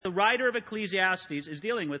the writer of Ecclesiastes is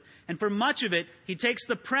dealing with. And for much of it, he takes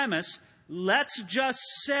the premise, let's just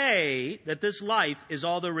say that this life is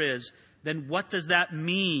all there is. Then what does that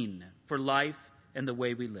mean for life and the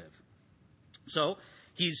way we live? So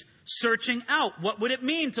he's searching out, what would it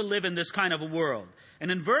mean to live in this kind of a world? And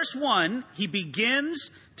in verse 1, he begins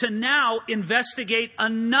to now investigate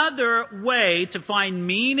another way to find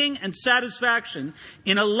meaning and satisfaction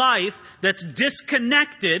in a life that's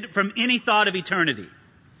disconnected from any thought of eternity.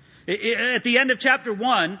 At the end of chapter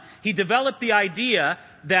 1, he developed the idea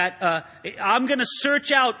that I'm going to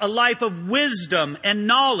search out a life of wisdom and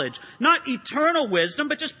knowledge. Not eternal wisdom,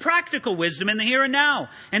 but just practical wisdom in the here and now.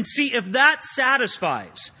 And see if that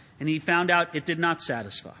satisfies. And he found out it did not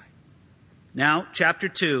satisfy. Now, chapter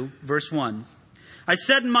 2, verse 1. I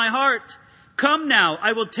said in my heart, come now,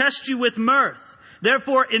 I will test you with mirth.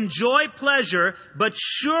 Therefore enjoy pleasure, but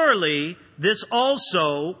surely this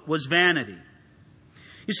also was vanity.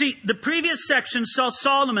 You see, the previous section saw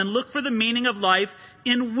Solomon look for the meaning of life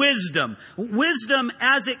in wisdom. Wisdom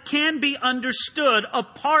as it can be understood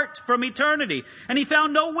apart from eternity. And he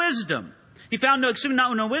found no wisdom. He found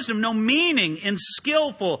no wisdom, no meaning in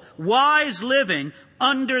skillful, wise living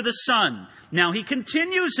under the sun. Now he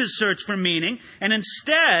continues his search for meaning and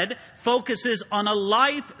instead focuses on a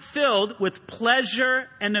life filled with pleasure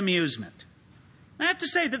and amusement. I have to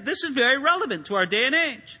say that this is very relevant to our day and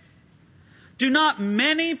age. Do not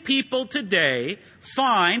many people today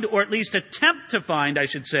find, or at least attempt to find, I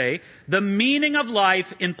should say, the meaning of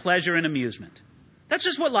life in pleasure and amusement? That's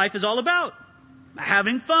just what life is all about.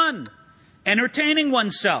 Having fun. Entertaining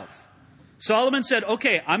oneself. Solomon said,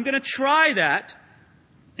 okay, I'm going to try that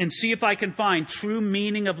and see if I can find true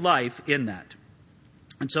meaning of life in that.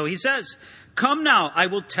 And so he says, come now, I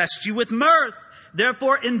will test you with mirth.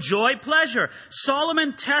 Therefore enjoy pleasure.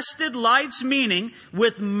 Solomon tested life's meaning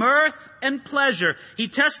with mirth and pleasure. He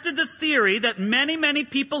tested the theory that many, many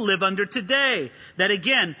people live under today. That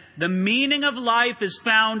again, the meaning of life is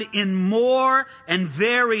found in more and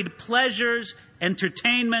varied pleasures,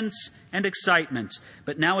 entertainments, and excitements.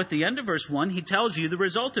 But now at the end of verse 1, he tells you the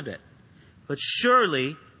result of it. But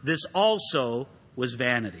surely this also was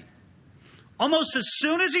vanity. Almost as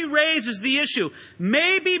soon as he raises the issue,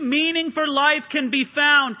 maybe meaning for life can be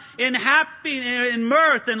found in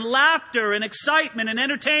mirth and laughter and excitement and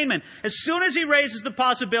entertainment. As soon as he raises the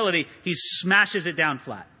possibility, he smashes it down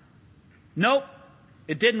flat. Nope,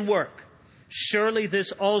 it didn't work. Surely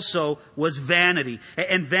this also was vanity.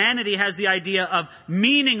 And vanity has the idea of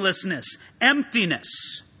meaninglessness,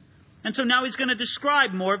 emptiness. And so now he's going to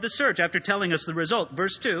describe more of the search after telling us the result.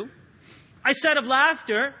 Verse 2, I said of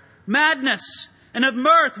laughter, madness, and of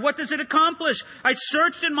mirth, what does it accomplish? I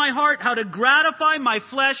searched in my heart how to gratify my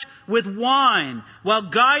flesh with wine, while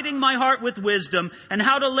guiding my heart with wisdom, and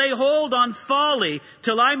how to lay hold on folly,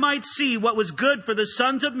 till I might see what was good for the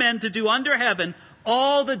sons of men to do under heaven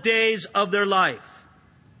all the days of their life.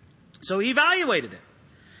 So he evaluated it.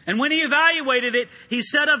 And when he evaluated it, he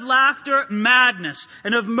said of laughter, madness,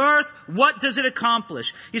 and of mirth, what does it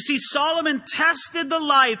accomplish? You see, Solomon tested the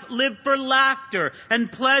life lived for laughter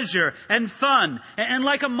and pleasure and fun. And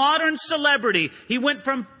like a modern celebrity, he went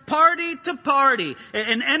from party to party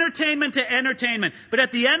and entertainment to entertainment. But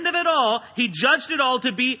at the end of it all, he judged it all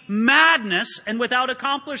to be madness and without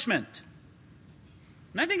accomplishment.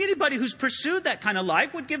 And I think anybody who's pursued that kind of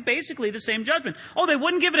life would give basically the same judgment. Oh, they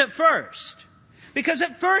wouldn't give it at first. Because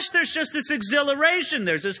at first there's just this exhilaration.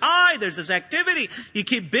 There's this high. There's this activity. You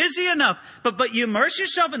keep busy enough. But you immerse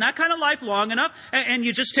yourself in that kind of life long enough. And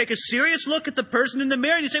you just take a serious look at the person in the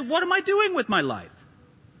mirror. And you say, what am I doing with my life?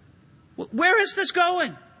 Where is this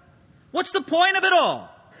going? What's the point of it all?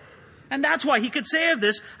 And that's why he could say of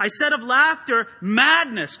this, I said of laughter,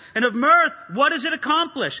 madness, and of mirth, what does it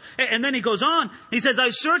accomplish? And then he goes on. He says, I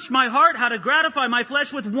searched my heart how to gratify my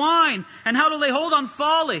flesh with wine and how to lay hold on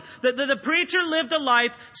folly. The preacher lived a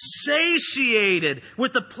life satiated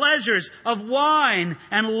with the pleasures of wine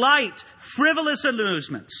and light, frivolous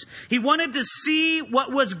amusements. He wanted to see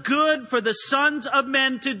what was good for the sons of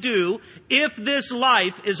men to do if this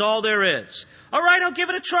life is all there is. All right, I'll give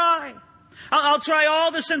it a try. I'll try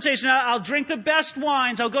all the sensation. I'll drink the best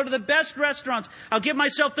wines. I'll go to the best restaurants. I'll give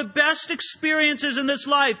myself the best experiences in this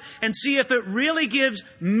life and see if it really gives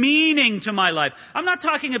meaning to my life. I'm not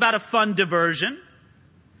talking about a fun diversion.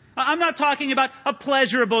 I'm not talking about a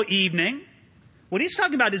pleasurable evening. What he's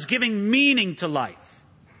talking about is giving meaning to life.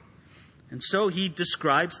 And so he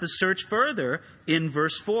describes the search further in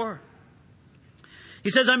verse 4. He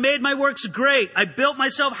says, I made my works great. I built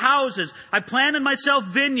myself houses. I planted myself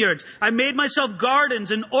vineyards. I made myself gardens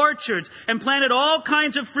and orchards and planted all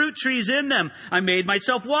kinds of fruit trees in them. I made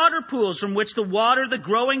myself water pools from which to water the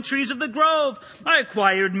growing trees of the grove. I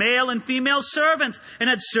acquired male and female servants and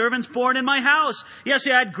had servants born in my house. Yes,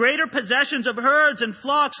 I had greater possessions of herds and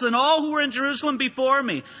flocks than all who were in Jerusalem before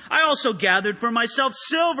me. I also gathered for myself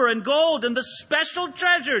silver and gold and the special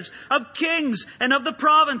treasures of kings and of the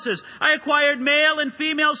provinces. I acquired male and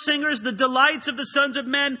female singers, the delights of the sons of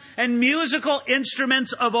men, and musical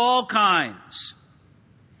instruments of all kinds.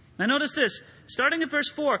 Now notice this. Starting at verse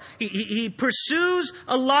 4, he pursues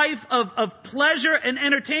a life of pleasure and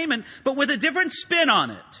entertainment, but with a different spin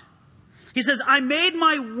on it. He says, I made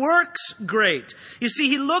my works great. You see,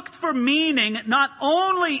 he looked for meaning not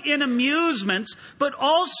only in amusements, but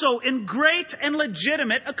also in great and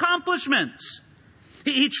legitimate accomplishments.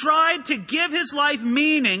 He tried to give his life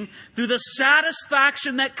meaning through the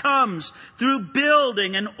satisfaction that comes through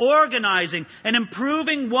building and organizing and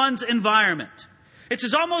improving one's environment.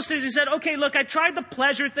 It's almost as he said, okay, look, I tried the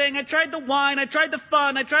pleasure thing, I tried the wine, I tried the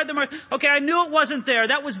fun, I tried the... Okay, I knew it wasn't there.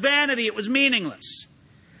 That was vanity. It was meaningless.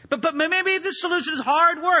 But maybe the solution is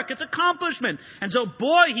hard work. It's accomplishment. And so,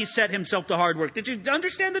 boy, he set himself to hard work. Did you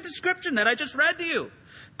understand the description that I just read to you?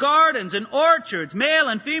 Gardens and orchards, male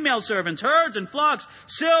and female servants, herds and flocks,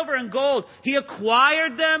 silver and gold. He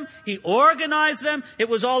acquired them. He organized them. It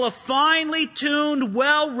was all a finely tuned,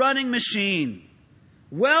 well-running machine.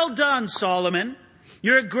 Well done, Solomon.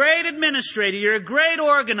 You're a great administrator. You're a great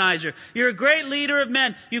organizer. You're a great leader of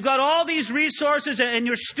men. You've got all these resources and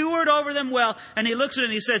you're steward over them well. And he looks at it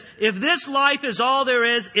and he says, if this life is all there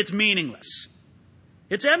is, it's meaningless.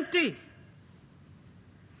 It's empty.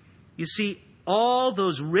 You see, all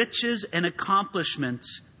those riches and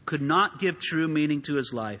accomplishments could not give true meaning to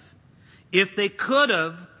his life. If they could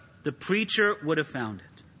have, the preacher would have found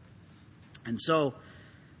it. And so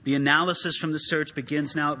the analysis from the search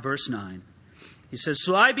begins now at verse 9. He says,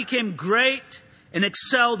 so I became great and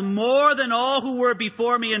excelled more than all who were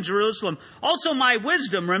before me in Jerusalem. Also my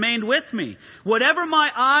wisdom remained with me. Whatever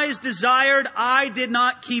my eyes desired, I did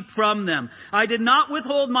not keep from them. I did not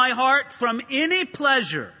withhold my heart from any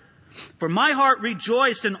pleasure. For my heart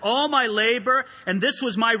rejoiced in all my labor, and this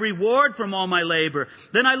was my reward from all my labor.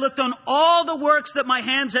 Then I looked on all the works that my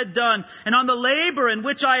hands had done, and on the labor in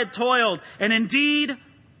which I had toiled. And indeed,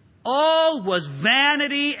 all was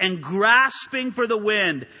vanity and grasping for the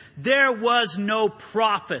wind. There was no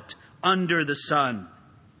profit under the sun.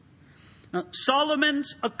 Now,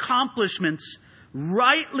 Solomon's accomplishments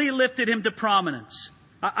rightly lifted him to prominence.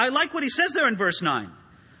 I like what he says there in verse 9.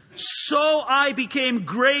 So I became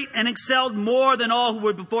great and excelled more than all who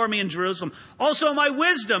were before me in Jerusalem. Also my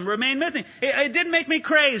wisdom remained with me. It didn't make me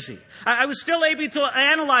crazy. I was still able to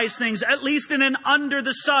analyze things, at least in an under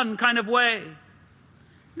the sun kind of way.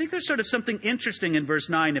 I think there's sort of something interesting in verse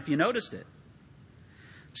 9 if you noticed it.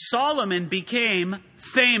 Solomon became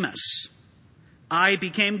famous. I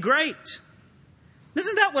became great.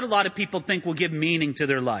 Isn't that what a lot of people think will give meaning to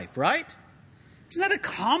their life, right? Isn't that a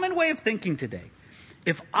common way of thinking today?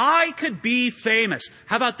 If I could be famous,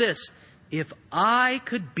 how about this? If I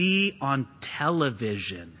could be on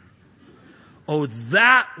television, oh,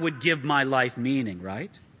 that would give my life meaning,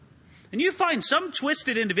 right? And you find some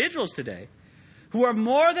twisted individuals today who are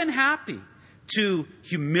more than happy to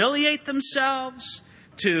humiliate themselves,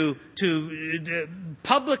 to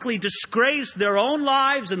publicly disgrace their own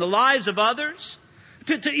lives and the lives of others,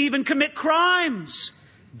 to even commit crimes,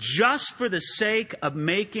 just for the sake of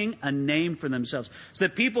making a name for themselves. So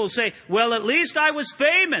that people will say, well, at least I was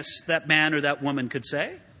famous, that man or that woman could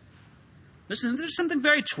say. Listen, there's something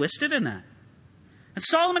very twisted in that. And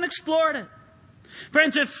Solomon explored it.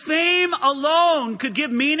 Friends, if fame alone could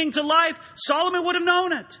give meaning to life, Solomon would have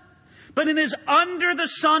known it. But in his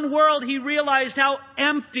under-the-sun world, he realized how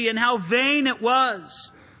empty and how vain it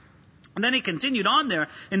was. And then he continued on there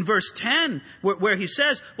in verse 10, where he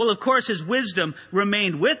says, well, of course, his wisdom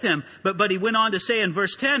remained with him. But he went on to say in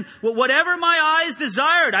verse 10, well, whatever my eyes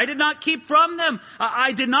desired, I did not keep from them.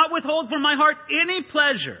 I did not withhold from my heart any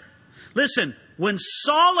pleasure. Listen, when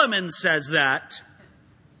Solomon says that,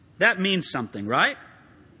 that means something, right?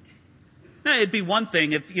 Now, it'd be one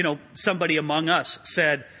thing if, somebody among us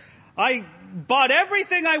said, I bought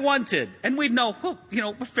everything I wanted. And we'd know,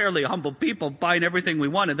 we're fairly humble people buying everything we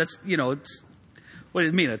wanted. That's, it's, what do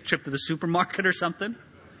you mean, a trip to the supermarket or something?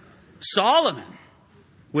 Solomon,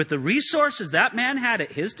 with the resources that man had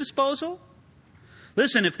at his disposal,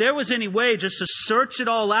 listen, if there was any way just to search it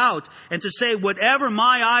all out and to say, whatever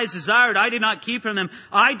my eyes desired, I did not keep from them.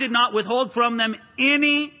 I did not withhold from them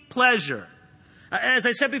any pleasure. As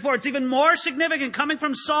I said before, it's even more significant coming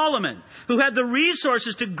from Solomon, who had the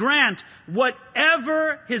resources to grant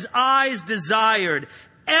whatever his eyes desired,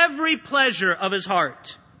 every pleasure of his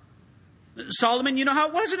heart. Solomon, you know how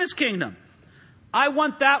it was in his kingdom. I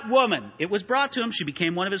want that woman. It was brought to him. She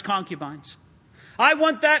became one of his concubines. I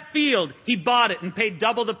want that field. He bought it and paid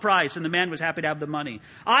double the price, and the man was happy to have the money.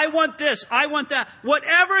 I want this. I want that.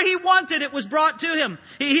 Whatever he wanted, it was brought to him.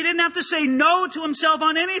 He didn't have to say no to himself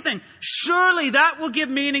on anything. Surely that will give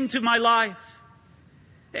meaning to my life.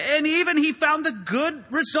 And even he found the good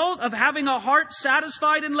result of having a heart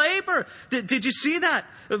satisfied in labor. Did you see that?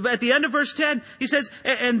 At the end of verse 10, he says,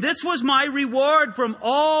 and this was my reward from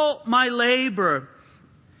all my labor.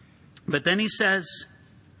 But then he says,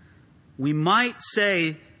 we might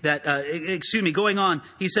say that, going on,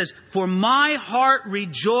 he says, for my heart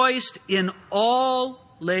rejoiced in all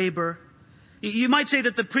labor. You might say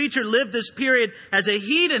that the preacher lived this period as a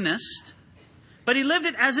hedonist, but he lived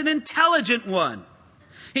it as an intelligent one.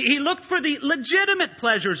 He looked for the legitimate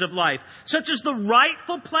pleasures of life, such as the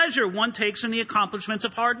rightful pleasure one takes in the accomplishments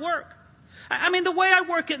of hard work. I mean, the way I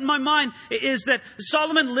work it in my mind is that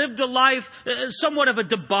Solomon lived a life, somewhat of a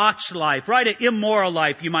debauched life, right? An immoral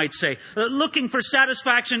life, you might say, looking for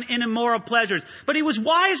satisfaction in immoral pleasures. But he was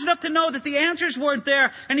wise enough to know that the answers weren't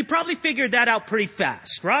there, and he probably figured that out pretty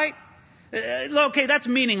fast, right? Okay, that's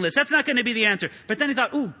meaningless. That's not going to be the answer. But then he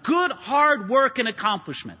thought, ooh, good hard work and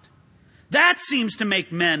accomplishment. That seems to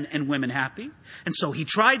make men and women happy. And so he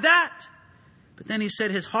tried that. But then he said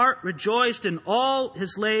his heart rejoiced in all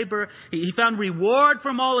his labor. He found reward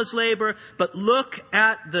from all his labor. But look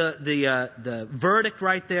at the verdict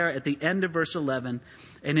right there at the end of verse 11.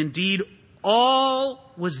 And indeed,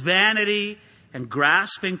 all was vanity and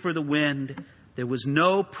grasping for the wind. There was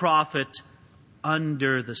no profit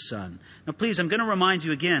under the sun. Now, please, I'm going to remind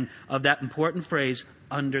you again of that important phrase,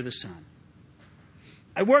 under the sun.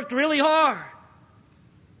 I worked really hard.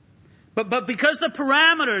 But because the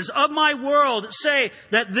parameters of my world say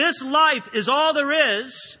that this life is all there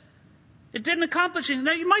is, it didn't accomplish anything.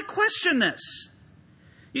 Now, you might question this.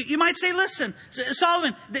 You might say, listen,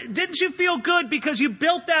 Solomon, didn't you feel good because you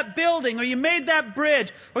built that building or you made that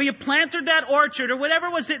bridge or you planted that orchard or whatever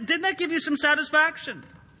it was? Didn't that give you some satisfaction?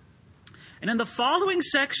 And in the following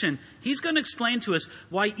section, he's going to explain to us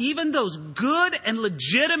why even those good and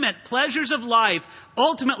legitimate pleasures of life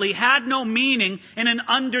ultimately had no meaning in an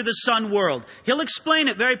under-the-sun world. He'll explain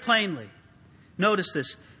it very plainly. Notice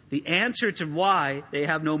this. The answer to why they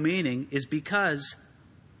have no meaning is because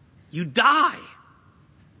you die.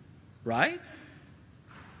 Right?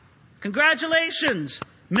 Congratulations,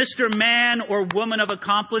 Mr. Man or woman of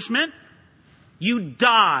accomplishment. You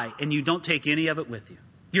die and you don't take any of it with you.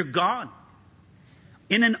 You're gone.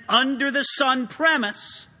 In an under-the-sun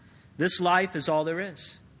premise, this life is all there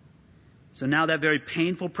is. So now that very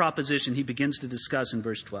painful proposition he begins to discuss in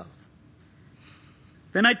verse 12.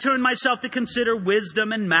 Then I turned myself to consider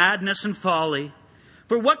wisdom and madness and folly.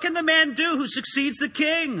 For what can the man do who succeeds the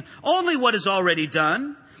king? Only what is already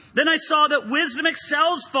done. Then I saw that wisdom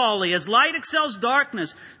excels folly, as light excels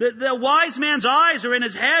darkness. The wise man's eyes are in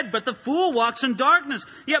his head, but the fool walks in darkness.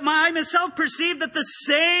 Yet I myself perceive that the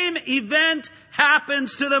same event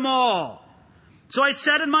happens to them all. So I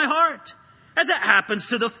said in my heart, as it happens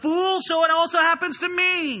to the fool, so it also happens to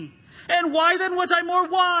me. And why then was I more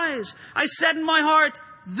wise? I said in my heart,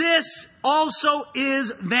 this also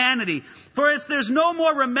is vanity. For if there's no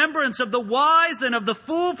more remembrance of the wise than of the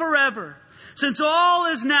fool forever. Since all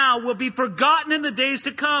is now will be forgotten in the days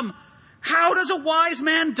to come, how does a wise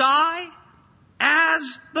man die?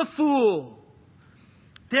 As the fool.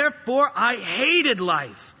 Therefore I hated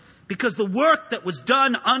life, because the work that was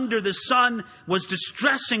done under the sun was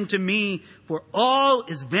distressing to me, for all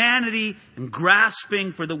is vanity and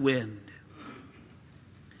grasping for the wind.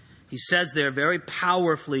 He says there very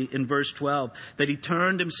powerfully in verse 12 that he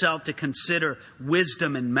turned himself to consider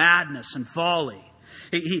wisdom and madness and folly.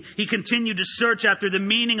 He continued to search after the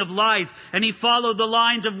meaning of life, and he followed the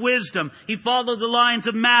lines of wisdom. He followed the lines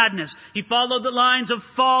of madness. He followed the lines of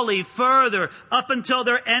folly further up until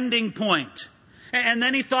their ending point. And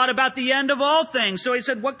then he thought about the end of all things. So he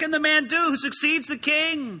said, what can the man do who succeeds the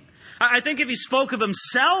king? I think if he spoke of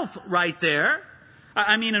himself right there,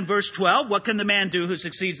 in verse 12, what can the man do who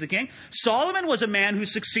succeeds the king? Solomon was a man who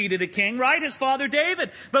succeeded a king, right? His father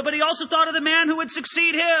David. But he also thought of the man who would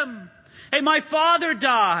succeed him. Hey, my father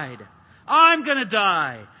died. I'm going to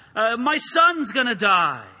die. My son's going to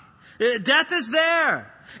die. Death is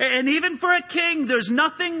there. And even for a king, there's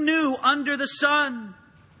nothing new under the sun.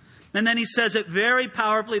 And then he says it very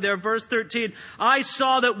powerfully there, verse 13. I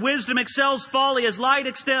saw that wisdom excels folly as light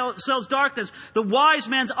excels darkness. The wise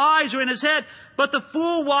man's eyes are in his head, but the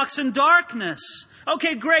fool walks in darkness.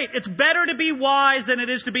 Okay, great. It's better to be wise than it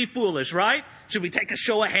is to be foolish, right? Should we take a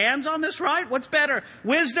show of hands on this, right? What's better,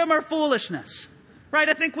 wisdom or foolishness? Right,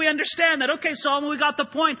 I think we understand that. Okay, Solomon, we got the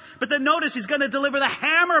point. But then notice he's going to deliver the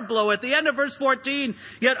hammer blow at the end of verse 14.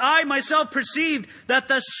 Yet I myself perceived that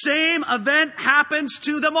the same event happens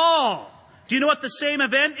to them all. Do you know what the same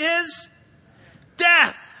event is?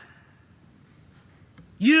 Death.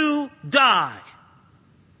 You die.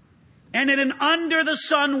 And in an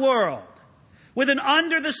under-the-sun world, with an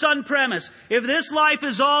under-the-sun premise, if this life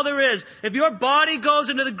is all there is, if your body goes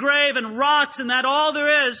into the grave and rots and that all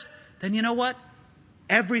there is, then you know what?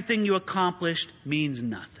 Everything you accomplished means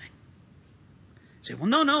nothing. You say, well,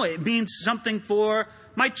 no, it means something for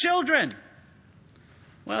my children.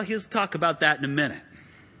 Well, he'll talk about that in a minute.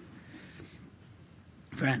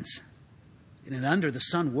 Friends, in an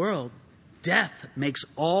under-the-sun world, death makes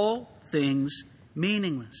all things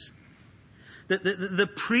meaningless. The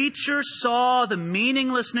preacher saw the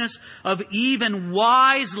meaninglessness of even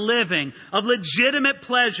wise living, of legitimate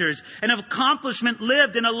pleasures, and of accomplishment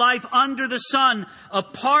lived in a life under the sun,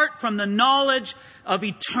 apart from the knowledge of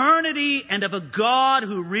eternity and of a God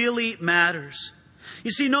who really matters.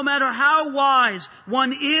 You see, no matter how wise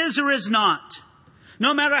one is or is not,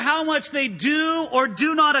 no matter how much they do or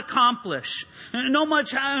do not accomplish, no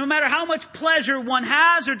matter how much pleasure one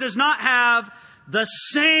has or does not have, the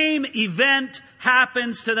same event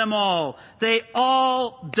happens to them all. They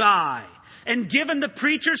all die. And given the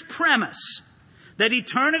preacher's premise that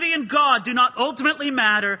eternity and God do not ultimately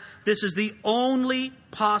matter, this is the only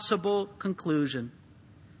possible conclusion.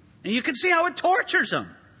 And you can see how it tortures them.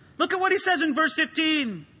 Look at what he says in verse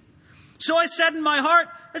 15. So I said in my heart,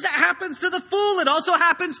 as it happens to the fool, it also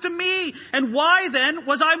happens to me. And why then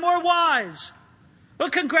was I more wise? Well,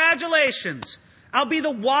 congratulations. I'll be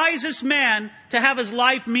the wisest man to have his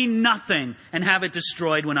life mean nothing and have it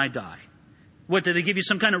destroyed when I die. What, did they give you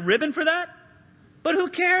some kind of ribbon for that? But who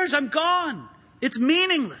cares? I'm gone. It's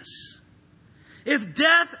meaningless. If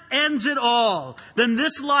death ends it all, then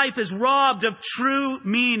this life is robbed of true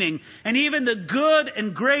meaning. And even the good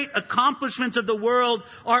and great accomplishments of the world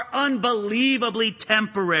are unbelievably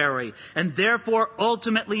temporary and therefore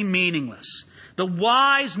ultimately meaningless. The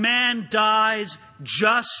wise man dies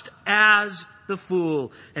just as the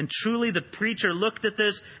fool. And truly the preacher looked at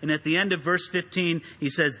this, and at the end of verse 15, he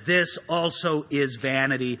says, this also is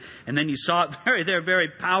vanity. And then you saw it very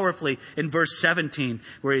powerfully in verse 17,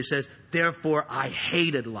 where he says, therefore I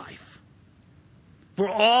hated life. For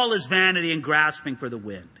all is vanity and grasping for the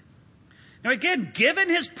wind. Now again, given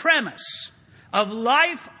his premise of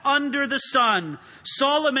life under the sun,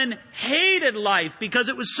 Solomon hated life because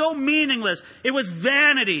it was so meaningless. It was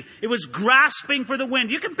vanity. It was grasping for the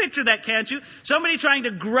wind. You can picture that, can't you? Somebody trying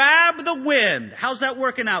to grab the wind. How's that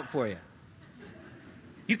working out for you?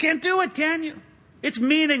 You can't do it, can you? It's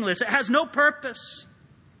meaningless. It has no purpose.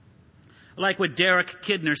 I like what Derek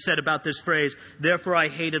Kidner said about this phrase, therefore I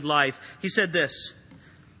hated life. He said this,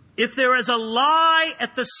 if there is a lie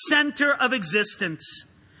at the center of existence,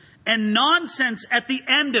 and nonsense at the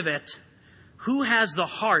end of it, who has the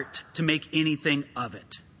heart to make anything of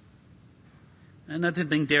it? Another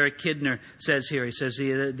thing Derek Kidner says here, he says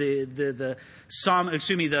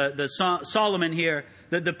Solomon here,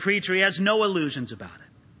 the preacher, he has no illusions about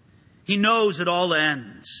it. He knows it all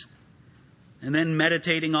ends. And then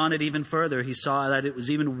meditating on it even further, he saw that it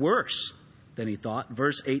was even worse than he thought.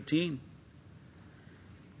 Verse 18.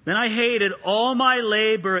 Then I hated all my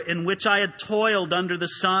labor in which I had toiled under the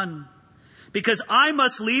sun, because I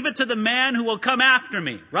must leave it to the man who will come after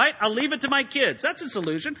me, right? I'll leave it to my kids. That's a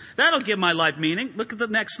solution. That'll give my life meaning. Look at the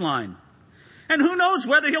next line. And who knows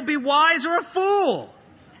whether he'll be wise or a fool.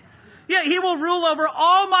 Yet he will rule over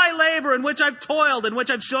all my labor in which I've toiled, in which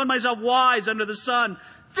I've shown myself wise under the sun.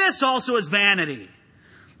 This also is vanity.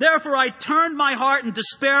 Therefore I turned my heart and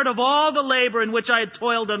despaired of all the labor in which I had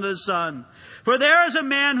toiled under the sun. For there is a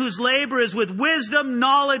man whose labor is with wisdom,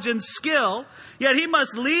 knowledge, and skill, yet he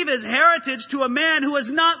must leave his heritage to a man who has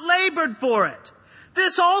not labored for it.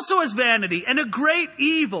 This also is vanity and a great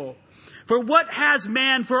evil. For what has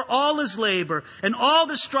man for all his labor and all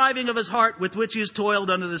the striving of his heart with which he has toiled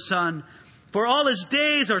under the sun? For all his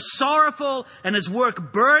days are sorrowful and his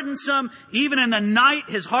work burdensome. Even in the night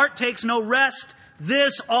his heart takes no rest.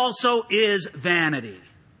 This also is vanity.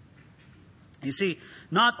 You see,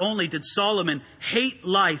 not only did Solomon hate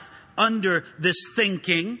life under this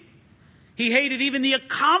thinking, he hated even the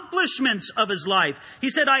accomplishments of his life.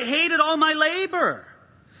 He said, I hated all my labor.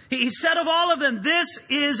 He said of all of them, this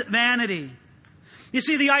is vanity. You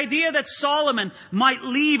see, the idea that Solomon might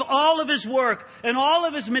leave all of his work and all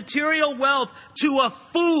of his material wealth to a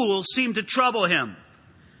fool seemed to trouble him.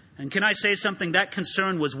 And can I say something? That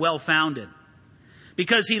concern was well-founded,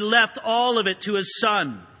 because he left all of it to his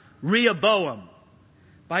son, Rehoboam.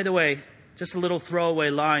 By the way, just a little throwaway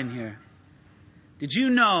line here. Did you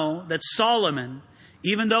know that Solomon,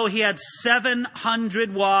 even though he had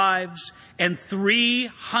 700 wives and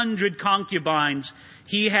 300 concubines,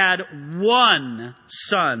 he had one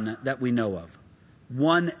son that we know of,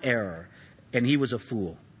 one heir, and he was a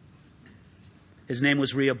fool. His name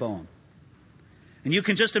was Rehoboam. And you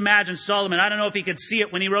can just imagine Solomon. I don't know if he could see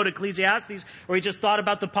it when he wrote Ecclesiastes, or he just thought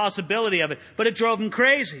about the possibility of it, but it drove him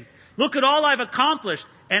crazy. Look at all I've accomplished,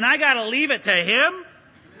 and I got to leave it to him?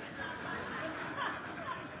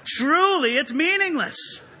 Truly, it's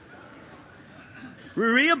meaningless.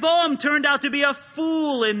 Rehoboam turned out to be a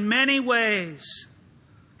fool in many ways.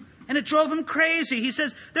 And it drove him crazy. He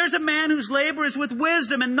says, there's a man whose labor is with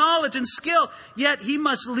wisdom and knowledge and skill, yet he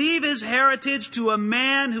must leave his heritage to a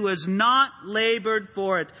man who has not labored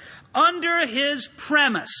for it. Under his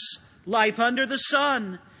premise, life under the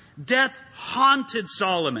sun, death haunted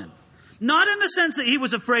Solomon. Not in the sense that he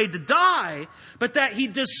was afraid to die, but that he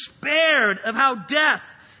despaired of how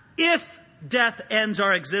death, if death ends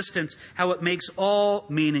our existence, how it makes all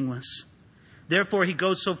meaningless. Therefore, he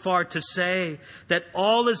goes so far to say that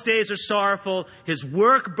all his days are sorrowful, his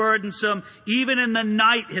work burdensome, even in the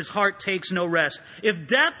night his heart takes no rest. If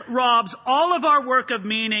death robs all of our work of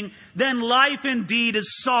meaning, then life indeed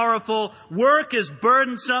is sorrowful, work is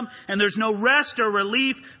burdensome, and there's no rest or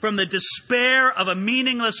relief from the despair of a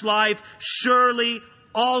meaningless life. Surely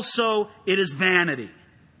also it is vanity.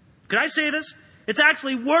 Could I say this? It's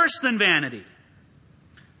actually worse than vanity.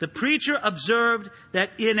 The preacher observed that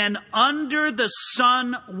in an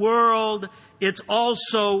under-the-sun world, it's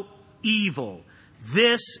also evil.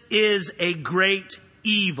 This is a great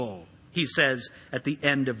evil, he says at the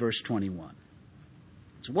end of verse 21.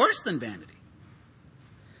 It's worse than vanity.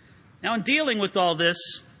 Now, in dealing with all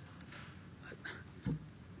this,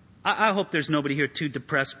 I hope there's nobody here too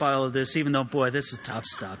depressed by all of this, even though, boy, this is tough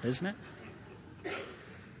stuff, isn't it?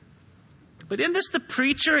 But in this, the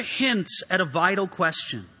preacher hints at a vital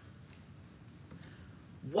question.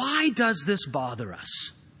 Why does this bother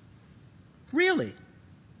us? Really?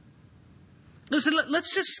 Listen,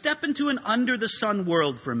 let's just step into an under-the-sun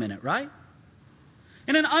world for a minute, right?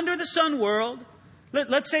 In an under-the-sun world,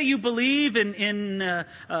 let's say you believe in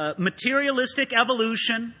materialistic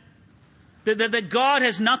evolution, that God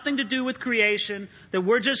has nothing to do with creation, that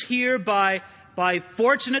we're just here by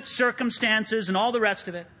fortunate circumstances and all the rest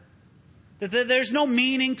of it. That there's no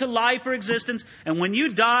meaning to life or existence. And when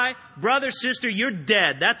you die, brother, sister, you're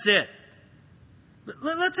dead. That's it.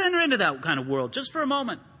 Let's enter into that kind of world just for a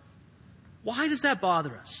moment. Why does that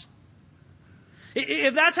bother us?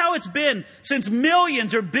 If that's how it's been since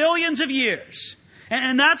millions or billions of years,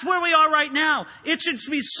 and that's where we are right now, it should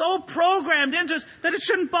be so programmed into us that it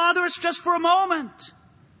shouldn't bother us just for a moment.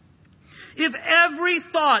 If every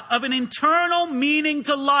thought of an eternal meaning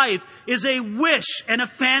to life is a wish and a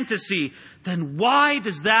fantasy, then why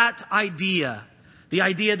does that idea, the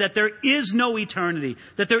idea that there is no eternity,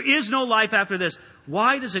 that there is no life after this,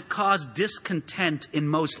 why does it cause discontent in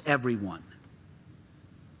most everyone?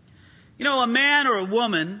 You know, a man or a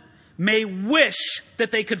woman may wish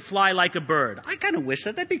that they could fly like a bird. I kind of wish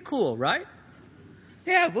that. That'd be cool, right?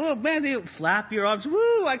 Yeah, well, man, you flap your arms.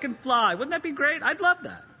 Woo, I can fly. Wouldn't that be great? I'd love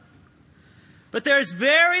that. But there's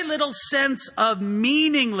very little sense of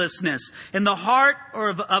meaninglessness in the heart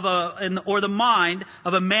or the mind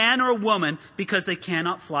of a man or a woman because they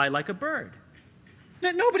cannot fly like a bird.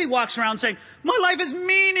 Nobody walks around saying, my life is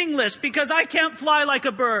meaningless because I can't fly like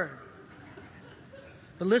a bird.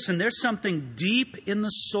 But listen, there's something deep in the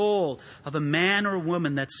soul of a man or a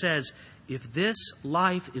woman that says, if this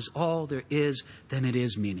life is all there is, then it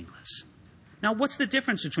is meaningless. Now, what's the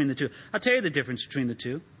difference between the two? I'll tell you the difference between the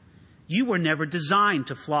two. You were never designed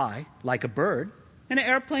to fly like a bird. In an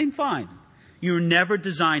airplane, fine. You were never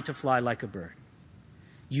designed to fly like a bird.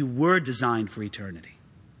 You were designed for eternity.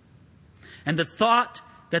 And the thought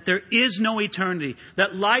that there is no eternity,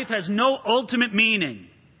 that life has no ultimate meaning,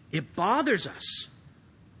 it bothers us.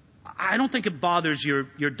 I don't think it bothers your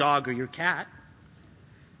dog or your cat.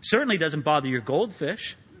 It certainly doesn't bother your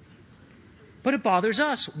goldfish. But it bothers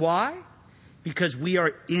us. Why? Because we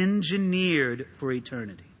are engineered for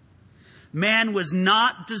eternity. Man was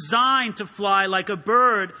not designed to fly like a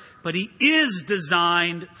bird, but he is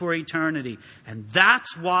designed for eternity. And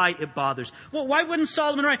that's why it bothers. Well, why wouldn't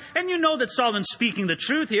Solomon write? And you know that Solomon's speaking the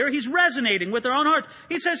truth here. He's resonating with their own hearts.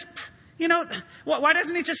 He says, why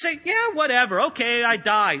doesn't he just say, yeah, whatever, okay, I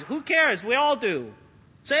die. Who cares? We all do.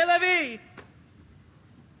 C'est la vie.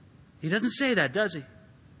 He doesn't say that, does he?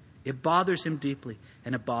 It bothers him deeply,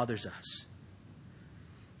 and it bothers us.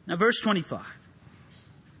 Now, verse 25.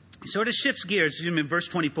 He sort of shifts gears. In verse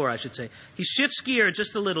 24, I should say. He shifts gear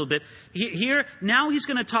just a little bit. Now he's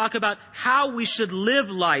going to talk about how we should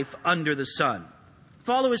live life under the sun.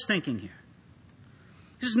 Follow his thinking here.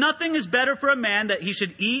 He says, nothing is better for a man that he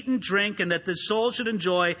should eat and drink and that his soul should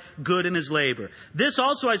enjoy good in his labor. This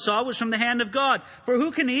also I saw was from the hand of God. For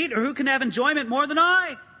who can eat or who can have enjoyment more than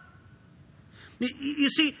I? You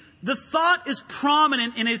see, the thought is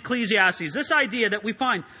prominent in Ecclesiastes. This idea that we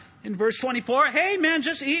find in verse 24, hey man,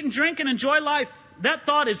 just eat and drink and enjoy life. That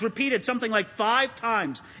thought is repeated something like 5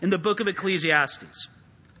 times in the book of Ecclesiastes.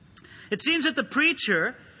 It seems that the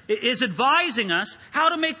preacher is advising us how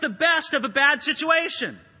to make the best of a bad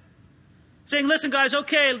situation. Saying, listen guys,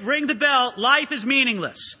 okay, ring the bell. Life is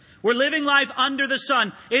meaningless. We're living life under the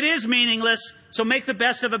sun. It is meaningless, so make the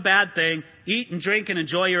best of a bad thing. Eat and drink and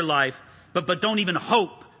enjoy your life, but don't even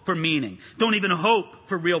hope for meaning. Don't even hope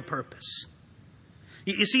for real purpose.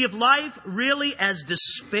 You see, if life really as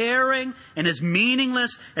despairing and as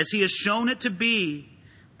meaningless as he has shown it to be,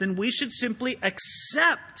 then we should simply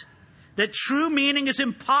accept that true meaning is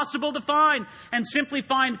impossible to find and simply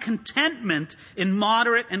find contentment in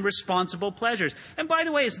moderate and responsible pleasures. And by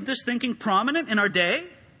the way, isn't this thinking prominent in our day?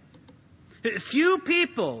 Few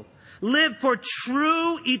people live for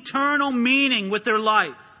true eternal meaning with their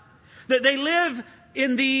life. They live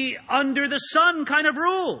in the under the sun kind of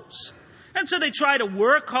rules. And so they try to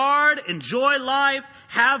work hard, enjoy life,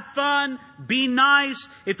 have fun, be nice.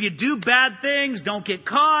 If you do bad things, don't get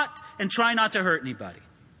caught, and try not to hurt anybody.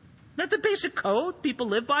 Isn't that the basic code people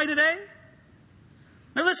live by today?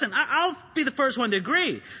 Now listen, I'll be the first one to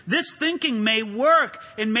agree. This thinking may work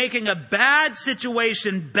in making a bad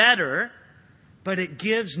situation better, but it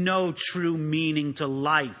gives no true meaning to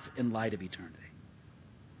life in light of eternity.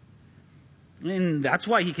 And that's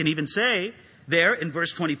why he can even say there in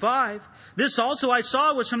verse 25, this also I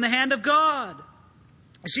saw was from the hand of God.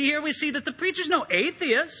 See, here we see that the preacher's no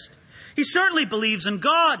atheist. He certainly believes in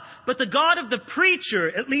God, but the God of the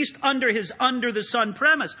preacher, at least under his under the sun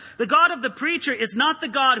premise, the God of the preacher is not the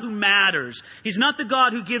God who matters. He's not the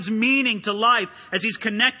God who gives meaning to life as he's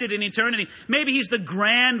connected in eternity. Maybe he's the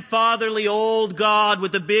grandfatherly old God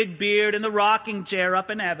with the big beard and the rocking chair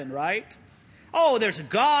up in heaven, right? Oh, there's a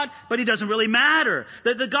God, but he doesn't really matter.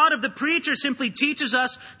 The God of the preacher simply teaches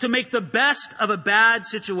us to make the best of a bad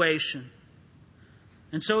situation.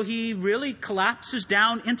 And so he really collapses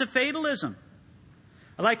down into fatalism.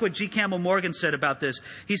 I like what G. Campbell Morgan said about this.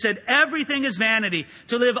 He said, everything is vanity.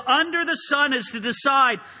 To live under the sun is to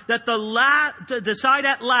decide at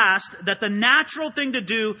last that the natural thing to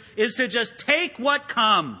do is to just take what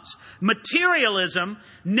comes. Materialism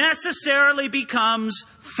necessarily becomes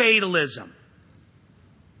fatalism.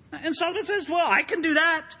 And Solomon says, well, I can do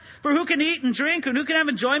that. For who can eat and drink and who can have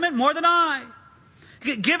enjoyment more than I?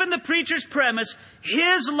 Given the preacher's premise,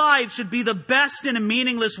 his life should be the best in a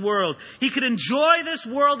meaningless world. He could enjoy this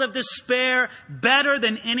world of despair better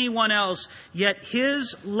than anyone else. Yet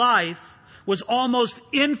his life was almost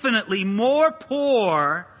infinitely more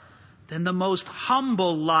poor than the most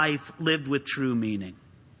humble life lived with true meaning.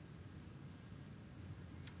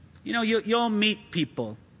 You know, you'll meet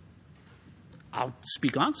people. I'll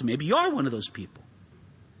speak honestly, maybe you're one of those people.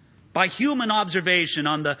 By human observation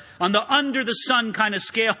on the under the sun kind of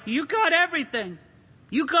scale, you got everything.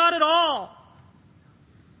 You got it all.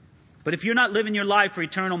 But if you're not living your life for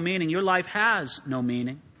eternal meaning, your life has no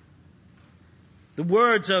meaning. The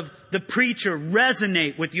words of the preacher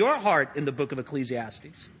resonate with your heart in the book of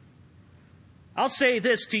Ecclesiastes. I'll say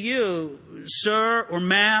this to you, sir or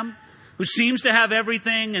ma'am, who seems to have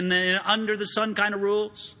everything and the under the sun kind of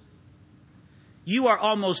rules. You are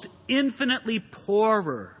almost infinitely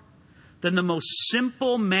poorer than the most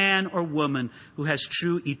simple man or woman who has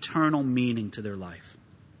true eternal meaning to their life.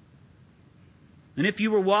 And if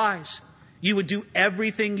you were wise, you would do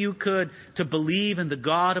everything you could to believe in the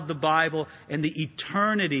God of the Bible and the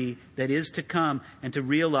eternity that is to come, and to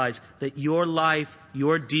realize that your life,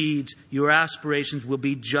 your deeds, your aspirations will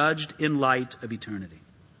be judged in light of eternity.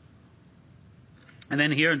 And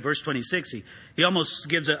then here in verse 26, he almost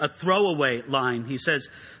gives a throwaway line. He says,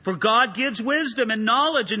 for God gives wisdom and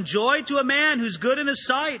knowledge and joy to a man who's good in his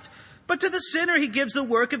sight. But to the sinner he gives the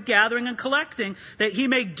work of gathering and collecting, that he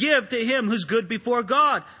may give to him who's good before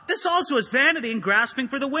God. This also is vanity and grasping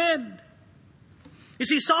for the wind. You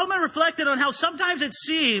see, Solomon reflected on how sometimes it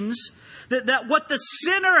seems that what the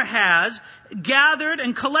sinner has gathered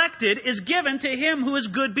and collected is given to him who is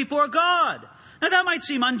good before God. Now that might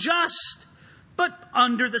seem unjust, but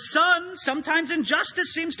under the sun, sometimes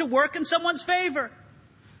injustice seems to work in someone's favor.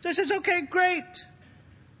 So he says, okay, great.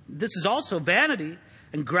 This is also vanity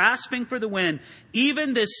and grasping for the wind.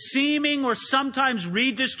 Even this seeming or sometimes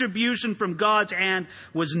redistribution from God's hand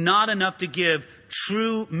was not enough to give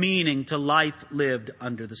true meaning to life lived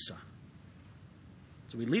under the sun.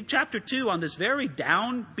 So we leave chapter 2 on this very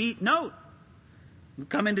downbeat note. We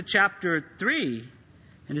come into chapter 3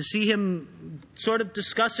 and to see him sort of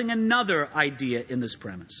discussing another idea in this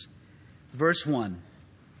premise. Verse 1.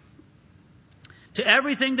 To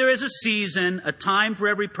everything there is a season, a time for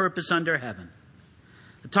every purpose under heaven.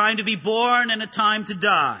 A time to be born and a time to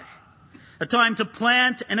die. A time to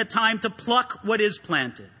plant and a time to pluck what is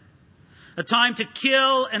planted. A time to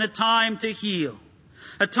kill and a time to heal.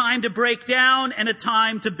 A time to break down and a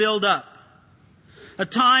time to build up. A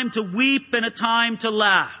time to weep and a time to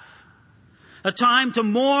laugh. A time to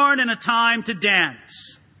mourn and a time to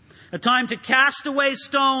dance. A time to cast away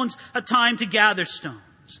stones, a time to gather stones.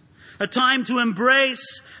 A time to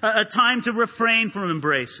embrace, a time to refrain from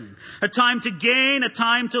embracing. A time to gain, a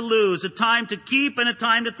time to lose. A time to keep and a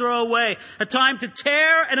time to throw away. A time to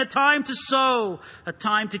tear and a time to sow. A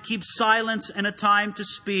time to keep silence and a time to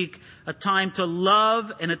speak. A time to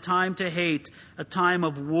love and a time to hate. A time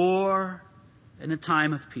of war and a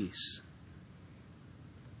time of peace.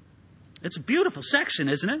 It's a beautiful section,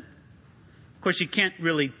 isn't it? Of course, you can't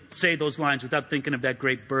really say those lines without thinking of that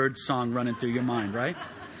great bird song running through your mind, right?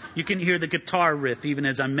 You can hear the guitar riff even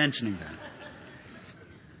as I'm mentioning that.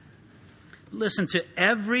 Listen, to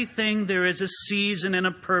everything there is a season and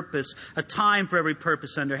a purpose, a time for every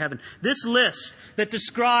purpose under heaven. This list that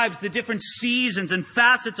describes the different seasons and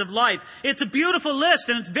facets of life, it's a beautiful list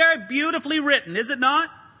and it's very beautifully written, is it not?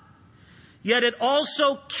 Yet it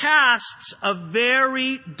also casts a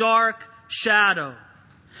very dark shadow,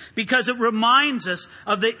 because it reminds us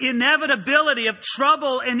of the inevitability of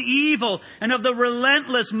trouble and evil and of the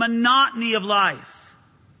relentless monotony of life.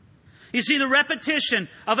 You see, the repetition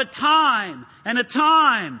of a time and a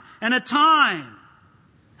time and a time.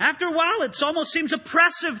 After a while, it almost seems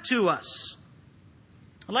oppressive to us.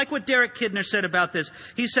 I like what Derek Kidner said about this.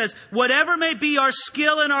 He says, whatever may be our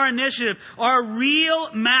skill and our initiative, our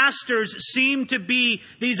real masters seem to be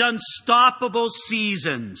these unstoppable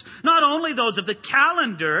seasons. Not only those of the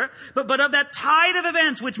calendar, but of that tide of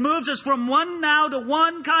events which moves us from one now to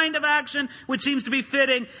one kind of action which seems to be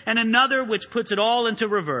fitting and another which puts it all into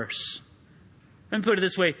reverse. Let me put it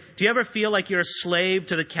this way. Do you ever feel like you're a slave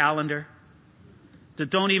to the calendar?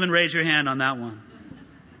 Don't even raise your hand on that one.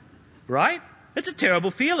 Right? It's a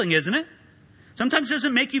terrible feeling, isn't it? Sometimes it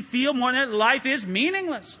doesn't make you feel more that life is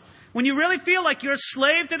meaningless. When you really feel like you're a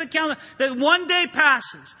slave to the calendar, that one day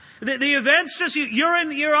passes, the events just,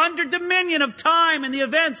 you're under dominion of time and the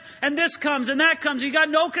events, and this comes and that comes, you got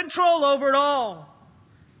no control over it all.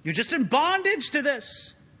 You're just in bondage to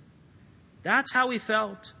this. That's how he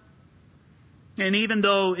felt. And even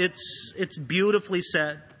though it's beautifully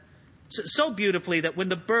said, so beautifully that when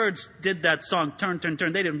the Byrds did that song, Turn, Turn,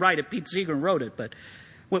 Turn, they didn't write it. Pete Seeger wrote it. But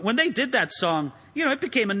when they did that song, it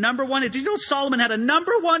became a number one hit. Did you know Solomon had a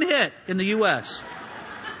number one hit in the U.S.?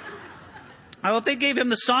 I don't think they gave him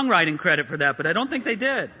the songwriting credit for that, but I don't think they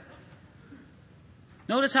did.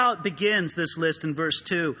 Notice how it begins, this list, in verse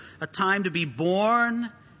 2. A time to be born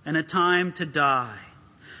and a time to die.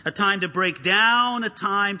 A time to break down, a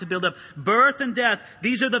time to build up. Birth and death,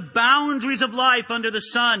 these are the boundaries of life under the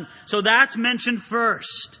sun. So that's mentioned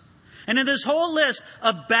first. And in this whole list,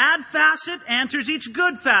 a bad facet answers each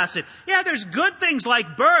good facet. Yeah, there's good things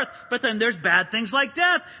like birth, but then there's bad things like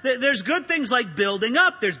death. There's good things like building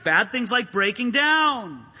up. There's bad things like breaking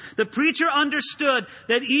down. The preacher understood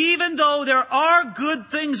that even though there are good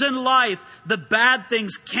things in life, the bad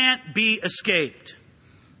things can't be escaped.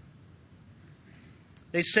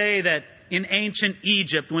 They say that in ancient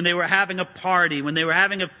Egypt, when they were having a party, when they were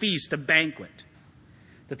having a feast, a banquet,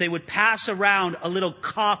 that they would pass around a little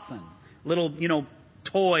coffin, little,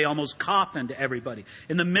 toy, almost coffin to everybody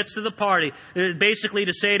in the midst of the party, basically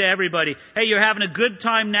to say to everybody, hey, you're having a good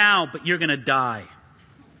time now, but you're going to die.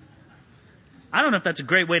 I don't know if that's a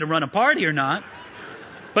great way to run a party or not,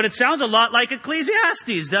 but it sounds a lot like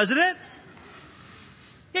Ecclesiastes, doesn't it?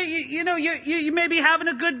 Yeah, you may be having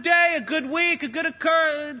a good day, a good week, a good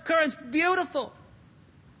occurrence, beautiful.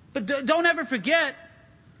 But don't ever forget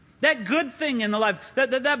That good thing in the life,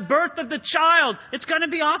 that birth of the child, it's going to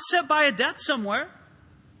be offset by a death somewhere.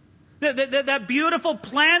 That beautiful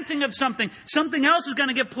planting of something else is going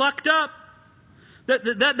to get plucked up.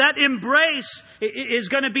 That embrace is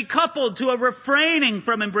going to be coupled to a refraining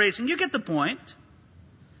from embracing. You get the point.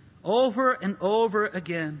 Over and over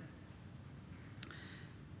again.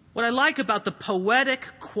 What I like about the poetic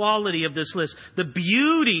quality of this list, the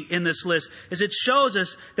beauty in this list, is it shows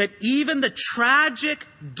us that even the tragic,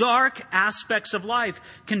 dark aspects of life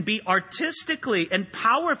can be artistically and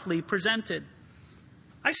powerfully presented.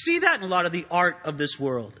 I see that in a lot of the art of this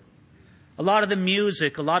world. A lot of the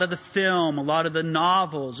music, a lot of the film, a lot of the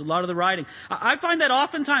novels, a lot of the writing. I find that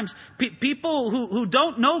oftentimes people who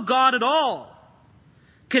don't know God at all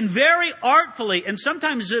can very artfully and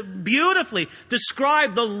sometimes beautifully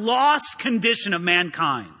describe the lost condition of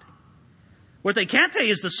mankind. What they can't tell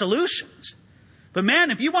you is the solutions. But man,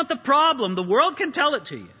 if you want the problem, the world can tell it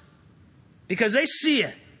to you. Because they see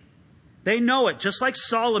it. They know it, just like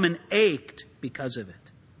Solomon ached because of it.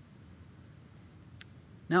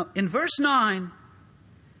 Now, in verse 9,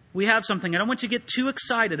 we have something. I don't want you to get too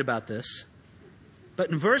excited about this. But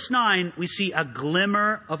in verse 9, we see a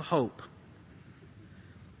glimmer of hope.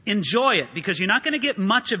 Enjoy it, because you're not going to get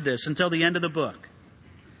much of this until the end of the book.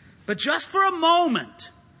 But just for a moment,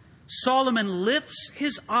 Solomon lifts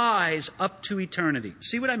his eyes up to eternity.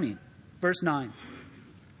 See what I mean? Verse 9.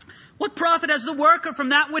 What profit has the worker from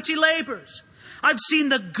that which he labors? I've seen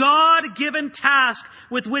the God-given task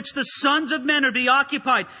with which the sons of men are to be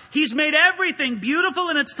occupied. He's made everything beautiful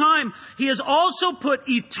in its time. He has also put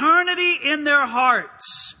eternity in their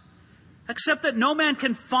hearts. Except that no man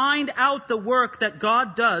can find out the work that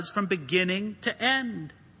God does from beginning to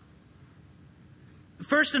end.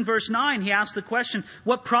 First, in verse 9, he asks the question,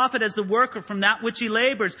 what profit has the worker from that which he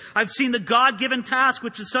labors? I've seen the God-given task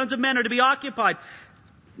which the sons of men are to be occupied.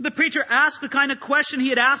 The preacher asked the kind of question he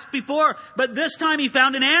had asked before, but this time he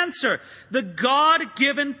found an answer. The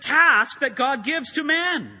God-given task that God gives to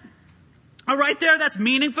man. All right there, that's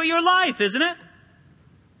meaning for your life, isn't it?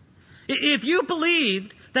 If you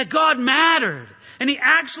believed that God mattered, and He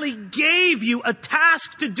actually gave you a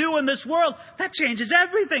task to do in this world, that changes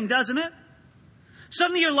everything, doesn't it?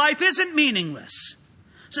 Suddenly your life isn't meaningless.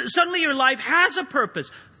 Suddenly your life has a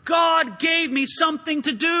purpose. God gave me something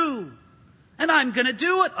to do, and I'm going to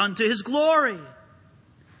do it unto His glory.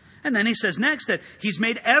 And then he says next that He's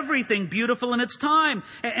made everything beautiful in its time.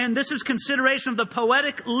 And this is consideration of the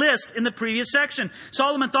poetic list in the previous section.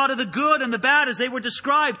 Solomon thought of the good and the bad as they were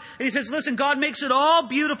described. And he says, listen, God makes it all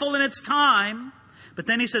beautiful in its time. But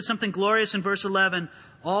then he says something glorious in verse 11.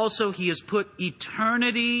 Also, He has put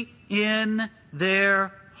eternity in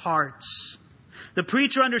their hearts. The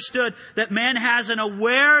preacher understood that man has an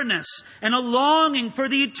awareness and a longing for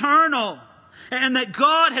the eternal, and that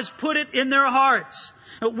God has put it in their hearts.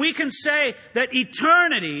 We can say that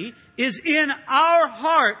eternity is in our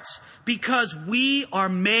hearts because we are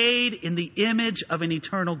made in the image of an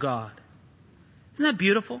eternal God. Isn't that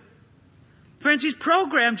beautiful? Friends, He's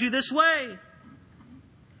programmed you this way.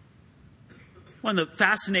 One of the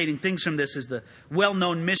fascinating things from this is the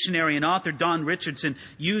well-known missionary and author Don Richardson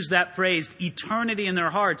used that phrase, eternity in their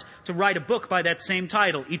hearts, to write a book by that same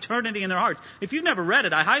title, Eternity in Their Hearts. If you've never read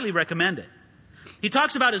it, I highly recommend it. He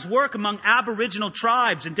talks about his work among Aboriginal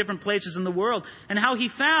tribes in different places in the world, and how he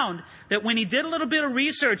found that when he did a little bit of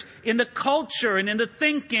research in the culture and in the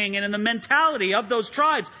thinking and in the mentality of those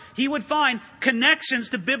tribes, he would find connections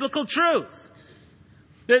to biblical truth.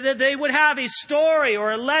 They would have a story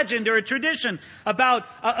or a legend or a tradition about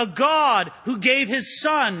a God who gave His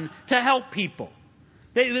Son to help people.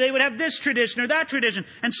 They would have this tradition or that tradition.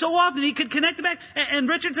 And so often he could connect it back. And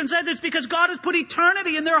Richardson says it's because God has put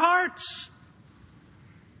eternity in their hearts.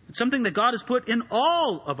 It's something that God has put in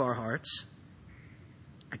all of our hearts.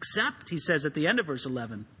 Except, he says at the end of verse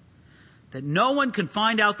 11, that no one can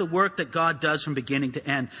find out the work that God does from beginning to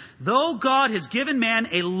end. Though God has given man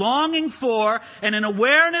a longing for and an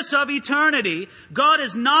awareness of eternity, God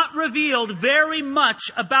has not revealed very much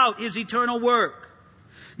about His eternal work.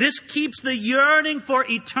 This keeps the yearning for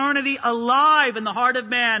eternity alive in the heart of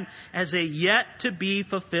man as a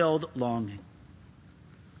yet-to-be-fulfilled longing.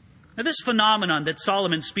 Now, this phenomenon that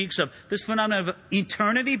Solomon speaks of, this phenomenon of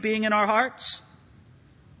eternity being in our hearts,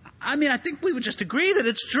 I think we would just agree that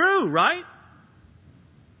it's true, right?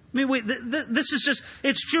 This is just,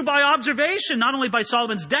 it's true by observation, not only by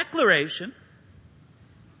Solomon's declaration.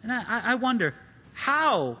 And I wonder,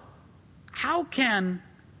 how can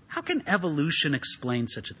evolution explain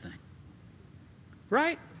such a thing?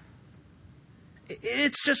 Right?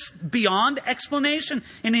 It's just beyond explanation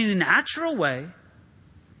in a natural way.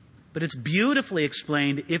 But it's beautifully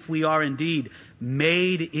explained if we are indeed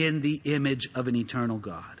made in the image of an eternal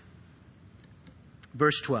God.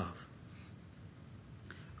 Verse 12.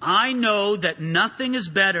 I know that nothing is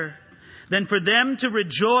better than for them to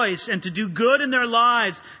rejoice and to do good in their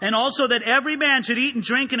lives, and also that every man should eat and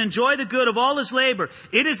drink and enjoy the good of all his labor.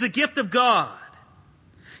 It is the gift of God.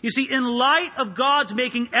 You see, in light of God's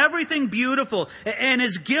making everything beautiful and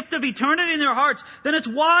His gift of eternity in their hearts, then it's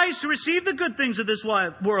wise to receive the good things of this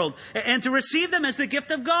world and to receive them as the gift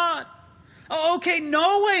of God. Okay,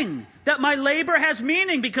 knowing that my labor has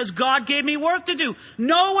meaning because God gave me work to do.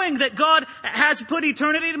 Knowing that God has put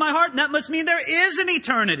eternity in my heart, and that must mean there is an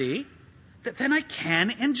eternity. Then I can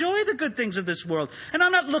enjoy the good things of this world. And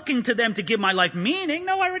I'm not looking to them to give my life meaning.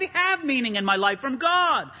 No, I already have meaning in my life from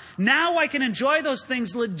God. Now I can enjoy those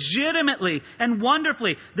things legitimately and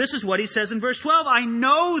wonderfully. This is what he says in verse 12. I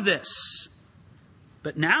know this.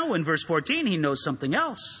 But now in verse 14, he knows something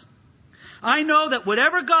else. I know that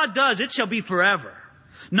whatever God does, it shall be forever.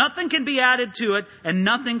 Nothing can be added to it, and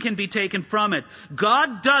nothing can be taken from it.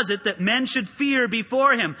 God does it that men should fear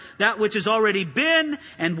before Him that which has already been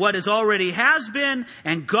and what is already has been,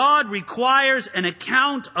 and God requires an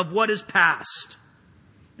account of what is past.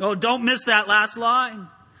 Oh, don't miss that last line.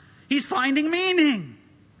 He's finding meaning.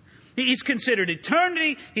 He's considered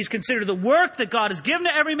eternity. He's considered the work that God has given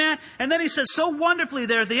to every man. And then he says so wonderfully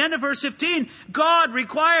there at the end of verse 15, God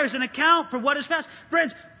requires an account for what is past.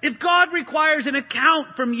 Friends, if God requires an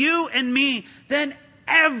account from you and me, then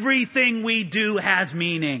everything we do has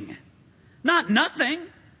meaning. Not nothing.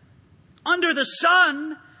 Under the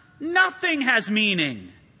sun, nothing has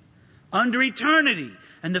meaning. Under eternity,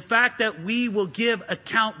 and the fact that we will give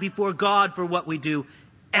account before God for what we do,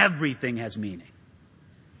 everything has meaning.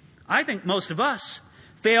 I think most of us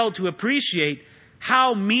fail to appreciate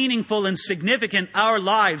how meaningful and significant our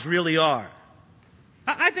lives really are.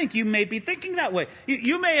 I think you may be thinking that way.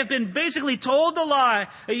 You may have been basically told the lie.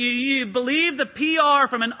 You believe the PR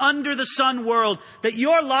from an under-the-sun world that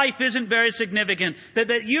your life isn't very significant,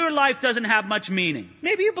 that your life doesn't have much meaning.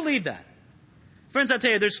 Maybe you believe that. Friends, I'll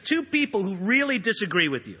tell you, there's two people who really disagree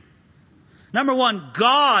with you. Number one,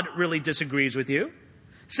 God really disagrees with you.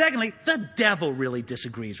 Secondly, the devil really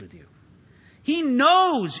disagrees with you. He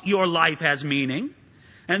knows your life has meaning,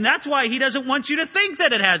 and that's why he doesn't want you to think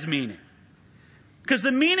that it has meaning. Because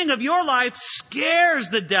the meaning of your life scares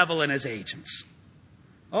the devil and his agents.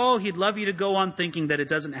 Oh, he'd love you to go on thinking that it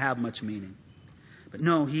doesn't have much meaning. But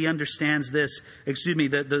no, he understands this.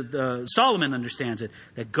 Solomon understands it,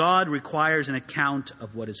 that God requires an account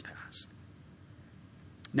of what is past.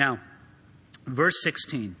 Now, verse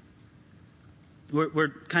 16. We're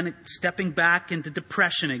kind of stepping back into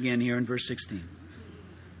depression again here in verse 16.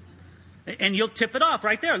 And you'll tip it off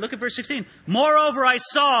right there. Look at verse 16. Moreover, I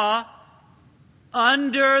saw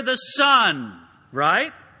under the sun,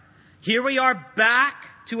 right? Here we are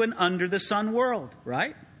back to an under the sun world,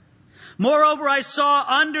 right? Moreover, I saw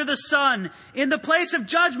under the sun, in the place of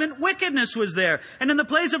judgment, wickedness was there. And in the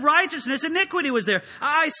place of righteousness, iniquity was there.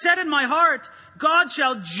 I said in my heart, God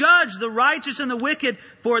shall judge the righteous and the wicked,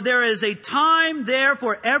 for there is a time there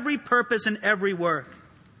for every purpose and every work.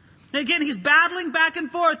 And again, he's battling back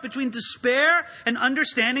and forth between despair and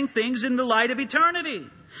understanding things in the light of eternity.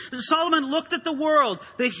 Solomon looked at the world,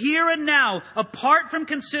 the here and now, apart from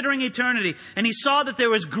considering eternity, and he saw that there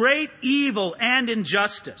was great evil and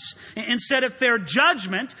injustice. Instead of fair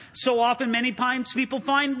judgment, so often many times people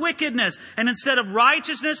find wickedness. And instead of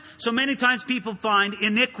righteousness, so many times people find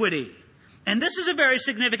iniquity. And this is a very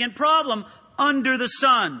significant problem under the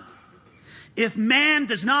sun. If man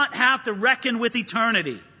does not have to reckon with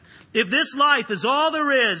eternity, if this life is all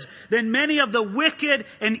there is, then many of the wicked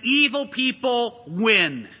and evil people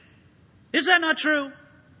win. Is that not true?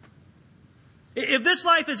 If this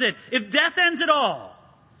life is it, if death ends it all,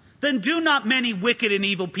 then do not many wicked and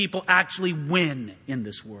evil people actually win in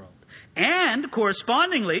this world? And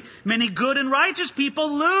correspondingly, many good and righteous people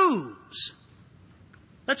lose.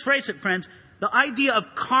 Let's face it, friends. The idea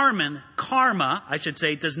of karma,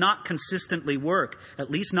 does not consistently work, at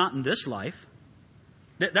least not in this life.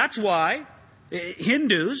 That's why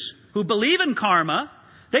Hindus who believe in karma,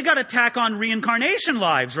 they got to tack on reincarnation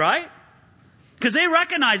lives, right? Because they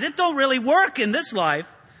recognize it don't really work in this life.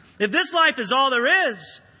 If this life is all there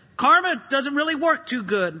is, karma doesn't really work too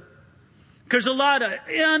good. There's a lot of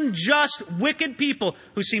unjust, wicked people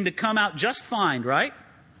who seem to come out just fine, right?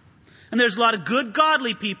 And there's a lot of good,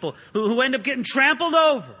 godly people who end up getting trampled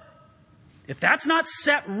over. If that's not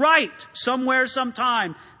set right somewhere,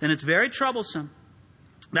 sometime, then it's very troublesome.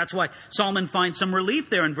 That's why Solomon finds some relief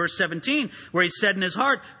there in verse 17, where he said in his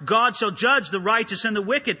heart, God shall judge the righteous and the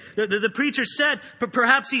wicked. The preacher said,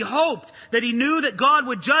 perhaps he hoped that he knew that God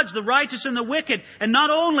would judge the righteous and the wicked, and not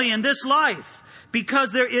only in this life,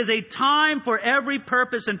 because there is a time for every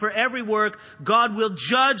purpose and for every work. God will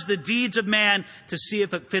judge the deeds of man to see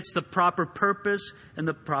if it fits the proper purpose and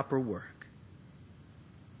the proper work.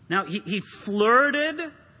 Now, he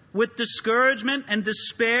flirted with discouragement and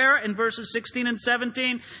despair in verses 16 and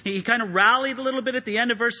 17. He kind of rallied a little bit at the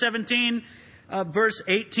end of verse 17. Verse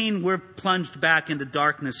 18, we're plunged back into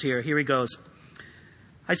darkness here. Here he goes.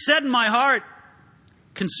 I said in my heart,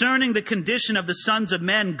 concerning the condition of the sons of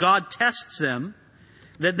men, God tests them,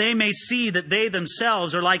 that they may see that they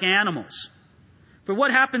themselves are like animals. For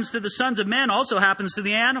what happens to the sons of men also happens to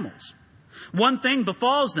the animals. One thing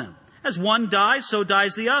befalls them. As one dies, so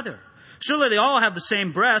dies the other. Surely they all have the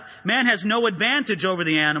same breath. Man has no advantage over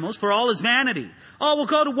the animals, for all is vanity. All will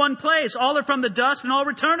go to one place. All are from the dust, and all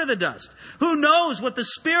return to the dust. Who knows what the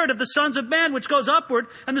spirit of the sons of men, which goes upward,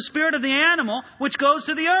 and the spirit of the animal, which goes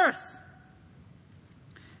to the earth?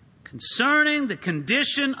 Concerning the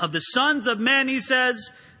condition of the sons of men, he says,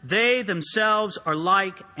 they themselves are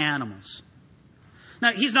like animals.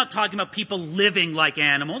 Now, he's not talking about people living like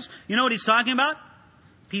animals. You know what he's talking about?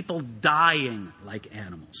 People dying like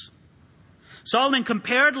animals. Solomon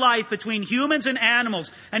compared life between humans and animals,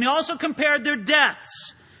 and he also compared their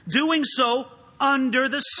deaths, doing so under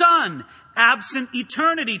the sun, absent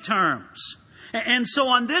eternity terms. And so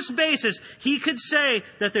on this basis, he could say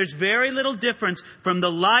that there's very little difference from the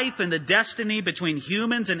life and the destiny between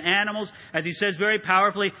humans and animals, as he says very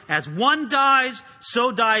powerfully, as one dies,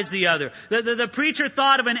 so dies the other. The preacher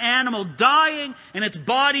thought of an animal dying and its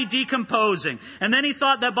body decomposing. And then he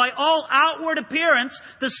thought that by all outward appearance,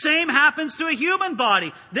 the same happens to a human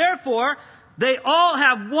body. Therefore, they all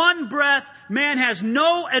have one breath. Man has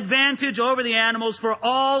no advantage over the animals, for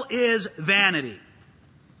all is vanity.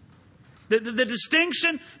 The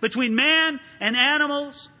distinction between man and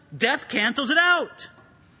animals, death cancels it out.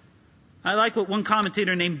 I like what one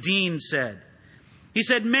commentator named Dean said. He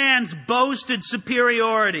said, man's boasted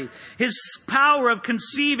superiority, his power of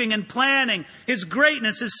conceiving and planning, his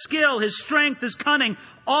greatness, his skill, his strength, his cunning,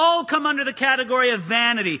 all come under the category of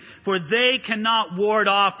vanity, for they cannot ward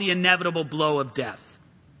off the inevitable blow of death.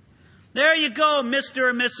 There you go, Mr.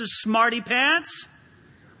 or Mrs. Smarty Pants.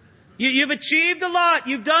 You've achieved a lot.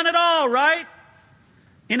 You've done it all, right?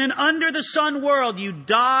 In an under-the-sun world, you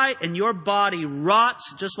die and your body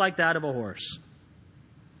rots just like that of a horse.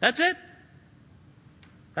 That's it.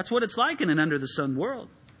 That's what it's like in an under-the-sun world.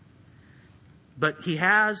 But he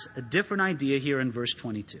has a different idea here in verse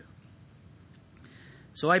 22.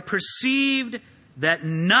 So I perceived that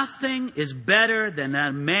nothing is better than that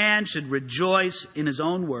a man should rejoice in his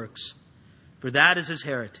own works, for that is his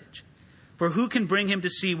heritage. For who can bring him to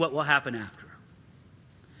see what will happen after him?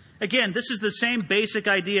 Again, this is the same basic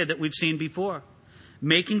idea that we've seen before.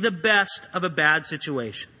 Making the best of a bad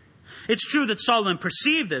situation. It's true that Solomon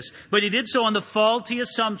perceived this, but he did so on the faulty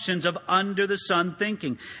assumptions of under-the-sun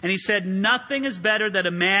thinking. And he said, nothing is better that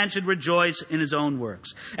a man should rejoice in his own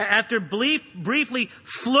works. After briefly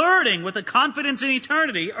flirting with the confidence in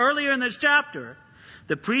eternity earlier in this chapter,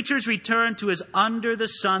 the preacher's return to his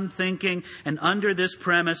under-the-sun thinking, and under this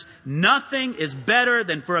premise, nothing is better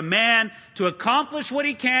than for a man to accomplish what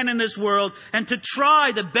he can in this world and to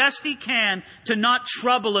try the best he can to not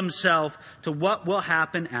trouble himself to what will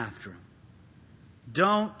happen after him.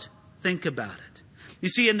 Don't think about it. You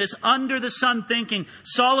see, in this under-the-sun thinking,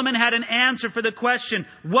 Solomon had an answer for the question,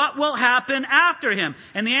 what will happen after him?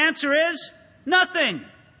 And the answer is, nothing.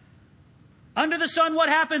 Under the sun, what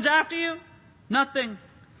happens after you? Nothing.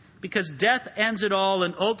 Because death ends it all,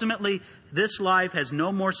 and ultimately this life has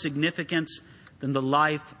no more significance than the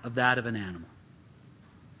life of that of an animal.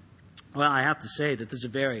 Well, I have to say that this is a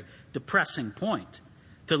very depressing point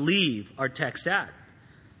to leave our text at.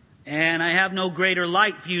 And I have no greater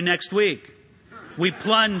light for you next week. We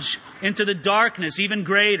plunge into the darkness even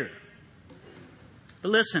greater.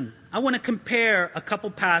 But listen, I want to compare a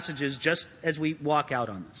couple passages just as we walk out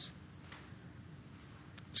on this.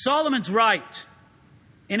 Solomon's right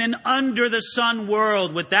in an under-the-sun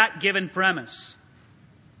world with that given premise.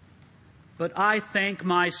 But I thank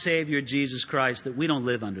my Savior, Jesus Christ, that we don't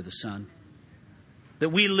live under the sun.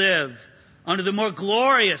 That we live under the more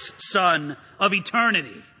glorious sun of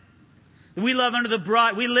eternity. That we live under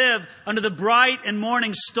the bright and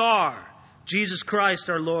morning star, Jesus Christ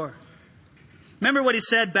our Lord. Remember what he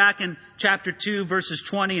said back in chapter 2, verses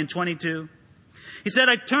 20 and 22? He said,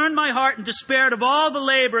 I turned my heart and despaired of all the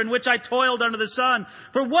labor in which I toiled under the sun.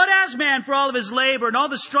 For what has man for all of his labor and all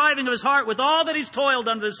the striving of his heart with all that he's toiled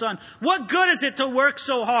under the sun? What good is it to work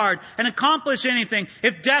so hard and accomplish anything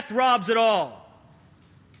if death robs it all?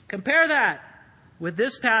 Compare that with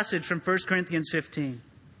this passage from 1 Corinthians 15.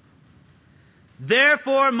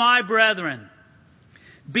 Therefore, my brethren,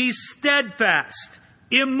 be steadfast,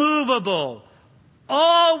 immovable,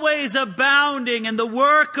 always abounding in the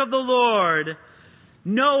work of the Lord,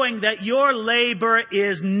 knowing that your labor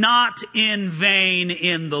is not in vain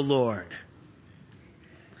in the Lord.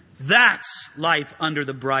 That's life under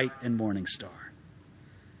the bright and morning star.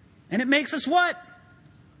 And it makes us what?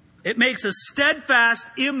 It makes us steadfast,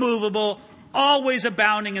 immovable, always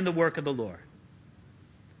abounding in the work of the Lord.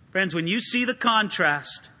 Friends, when you see the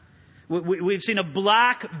contrast, we've seen a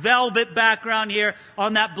black velvet background here.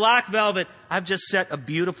 On that black velvet, I've just set a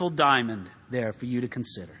beautiful diamond there for you to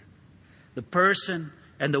consider. The person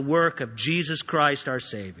and the work of Jesus Christ, our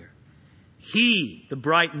Savior. He, the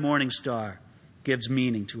bright morning star, gives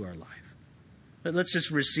meaning to our life. But let's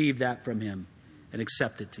just receive that from Him and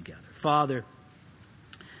accept it together. Father,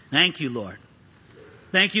 thank you, Lord.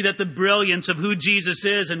 Thank you that the brilliance of who Jesus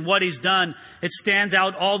is and what He's done, it stands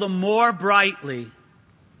out all the more brightly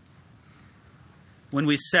when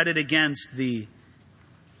we set it against the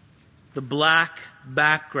black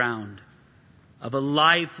background of a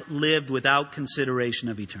life lived without consideration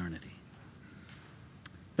of eternity.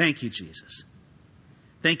 Thank you, Jesus.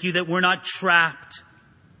 Thank you that we're not trapped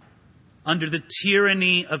under the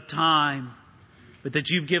tyranny of time, but that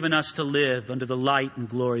you've given us to live under the light and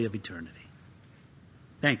glory of eternity.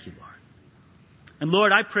 Thank you, Lord. And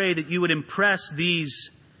Lord, I pray that you would impress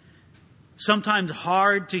these sometimes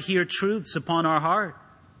hard to hear truths upon our heart,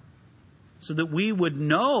 so that we would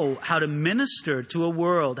know how to minister to a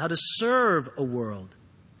world, how to serve a world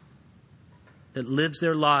that lives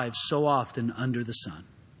their lives so often under the sun.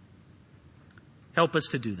 Help us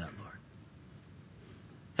to do that, Lord.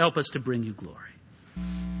 Help us to bring you glory.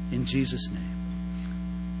 In Jesus'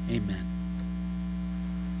 name, amen.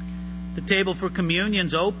 The table for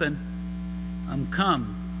communion's open.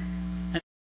 Come.